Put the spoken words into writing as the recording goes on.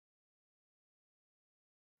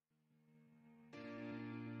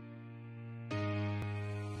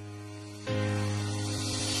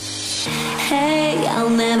I'll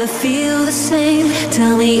never feel the same.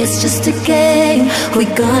 Tell me it's just a game.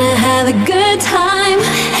 We're gonna have a good time.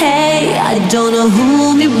 Hey, I don't know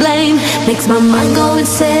whom you blame. Makes my mind go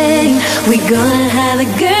insane. We're gonna have a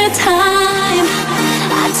good time.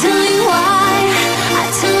 I tell you why, I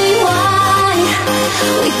tell you why.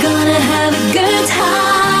 We're gonna have a good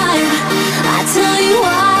time. I tell you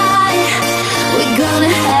why. We're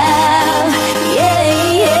gonna have,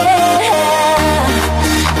 yeah, yeah.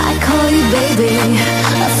 I call you baby,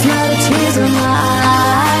 a flood of tears in my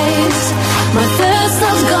eyes. My first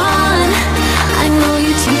love's gone. I know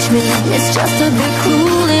you teach me, it's just a bit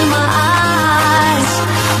cruel in my eyes.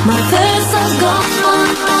 My first love's gone.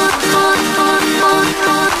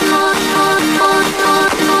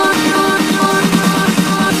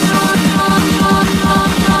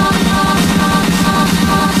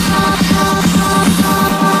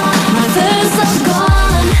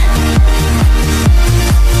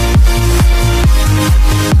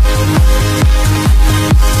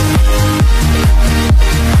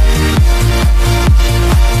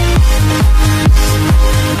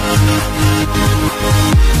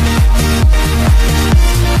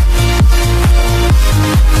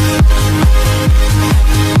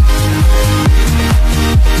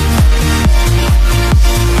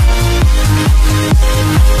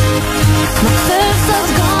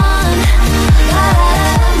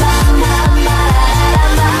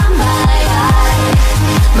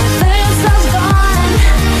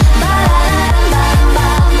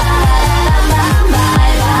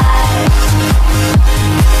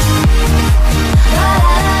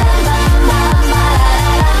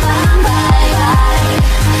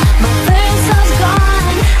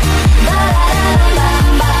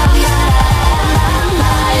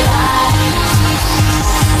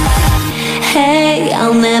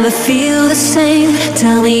 I'll never feel the same.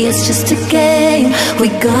 Tell me it's just a game.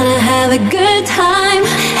 We're gonna have a good time.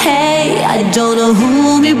 Hey, I don't know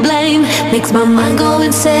whom you blame. Makes my mind go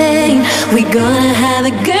insane. We're gonna have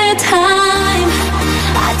a good time.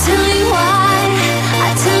 I tell you why, I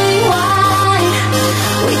tell you why.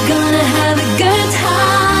 We're gonna have a good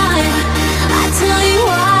time. I tell you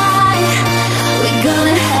why. We're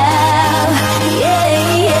gonna have, yeah,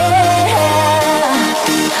 yeah.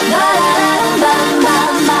 La la la la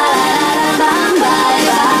la.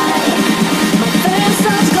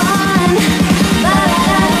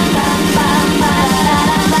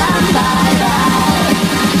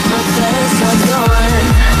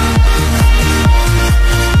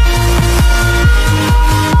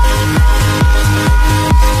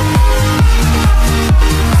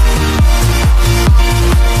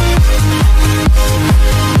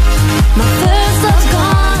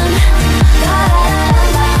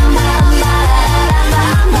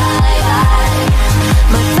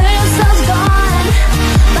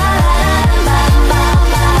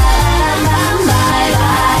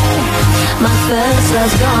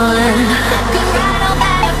 Love's gone. Good ride all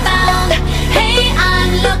that I found. Hey,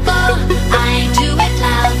 I'm loco. I do it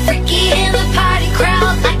loud. Freaky in the party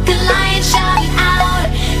crowd, like a lion shouting out.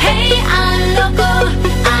 Hey, I'm loco.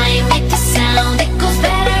 I make the sound. It goes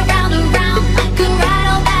better round and round. Like a ride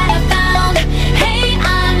all that I found. Hey,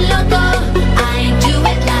 I'm loco. I do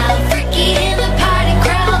it loud. Freaky in the party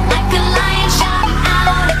crowd, like a lion shouting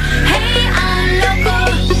out. Hey, I'm loco.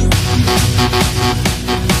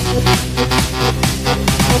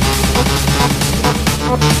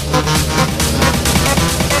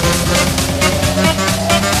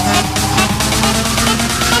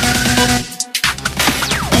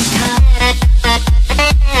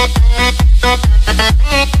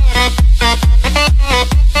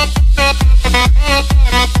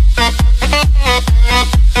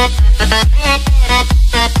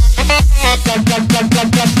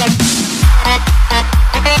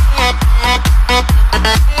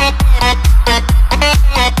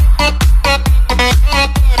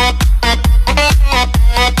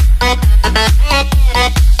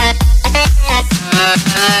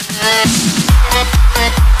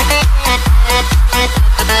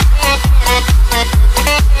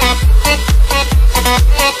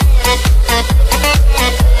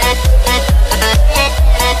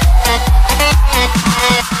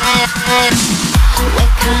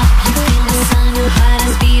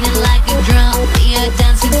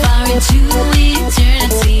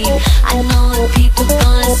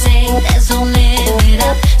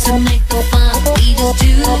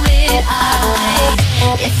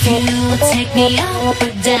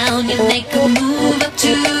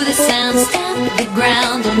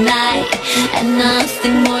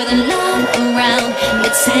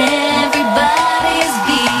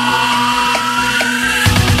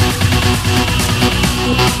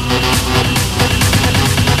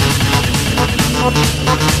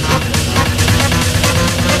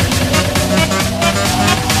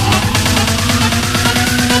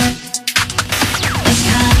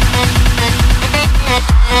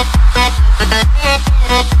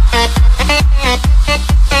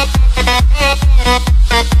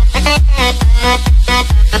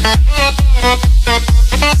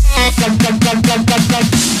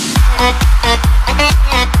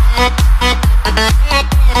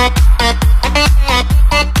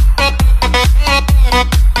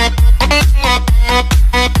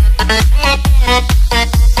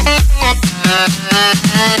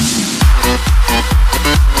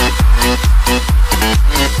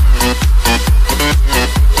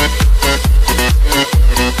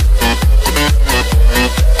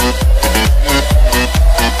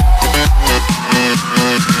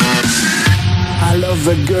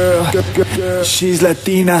 a girl, she's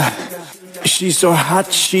Latina. She's so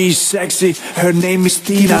hot, she's sexy, her name is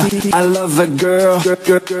Tina. I love a girl,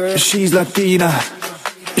 she's Latina.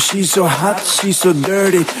 She's so hot, she's so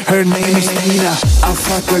dirty, her name is Tina. I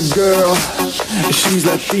fuck a girl, she's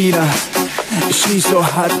Latina. She's so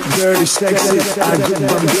hot, dirty, sexy, I good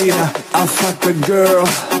bambina. I fuck a girl,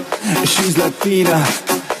 she's Latina.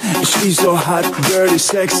 She's so hot, dirty,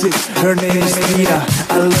 sexy, her name is Tina.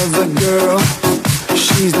 I love a girl,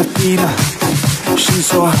 she's Latina. She's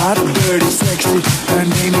so hot, dirty, sexy, her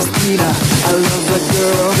name is Tina. I love a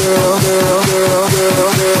girl,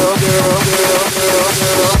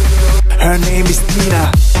 her name is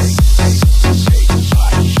Tina.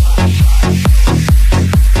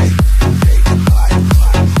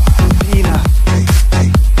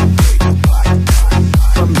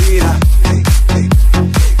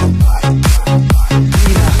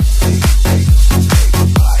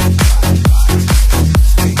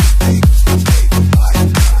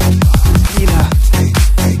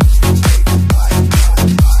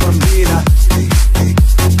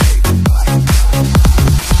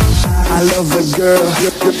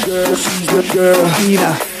 She's the girl,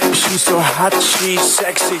 Tina. She's so hot, she's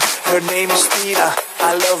sexy, her name is Tina.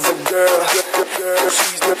 I love a girl,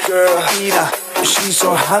 she's the girl, Tina. She's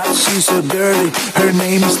so hot, she's so dirty, her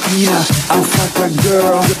name is Tina. I fuck a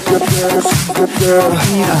girl, she's the girl,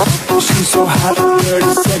 Tina. She's so hot,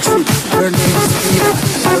 dirty, sexy, her name is Tina.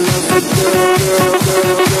 I love a girl,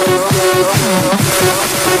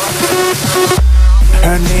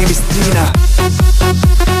 her name is Tina.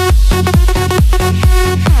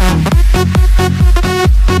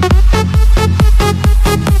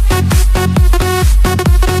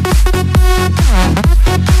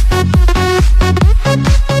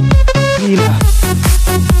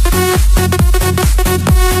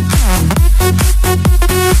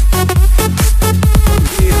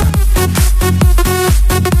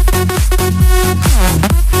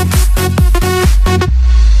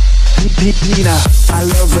 Tina, I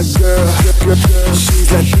love a girl,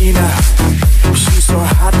 she's Latina. She's so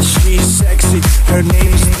hot, she's sexy, her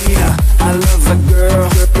name is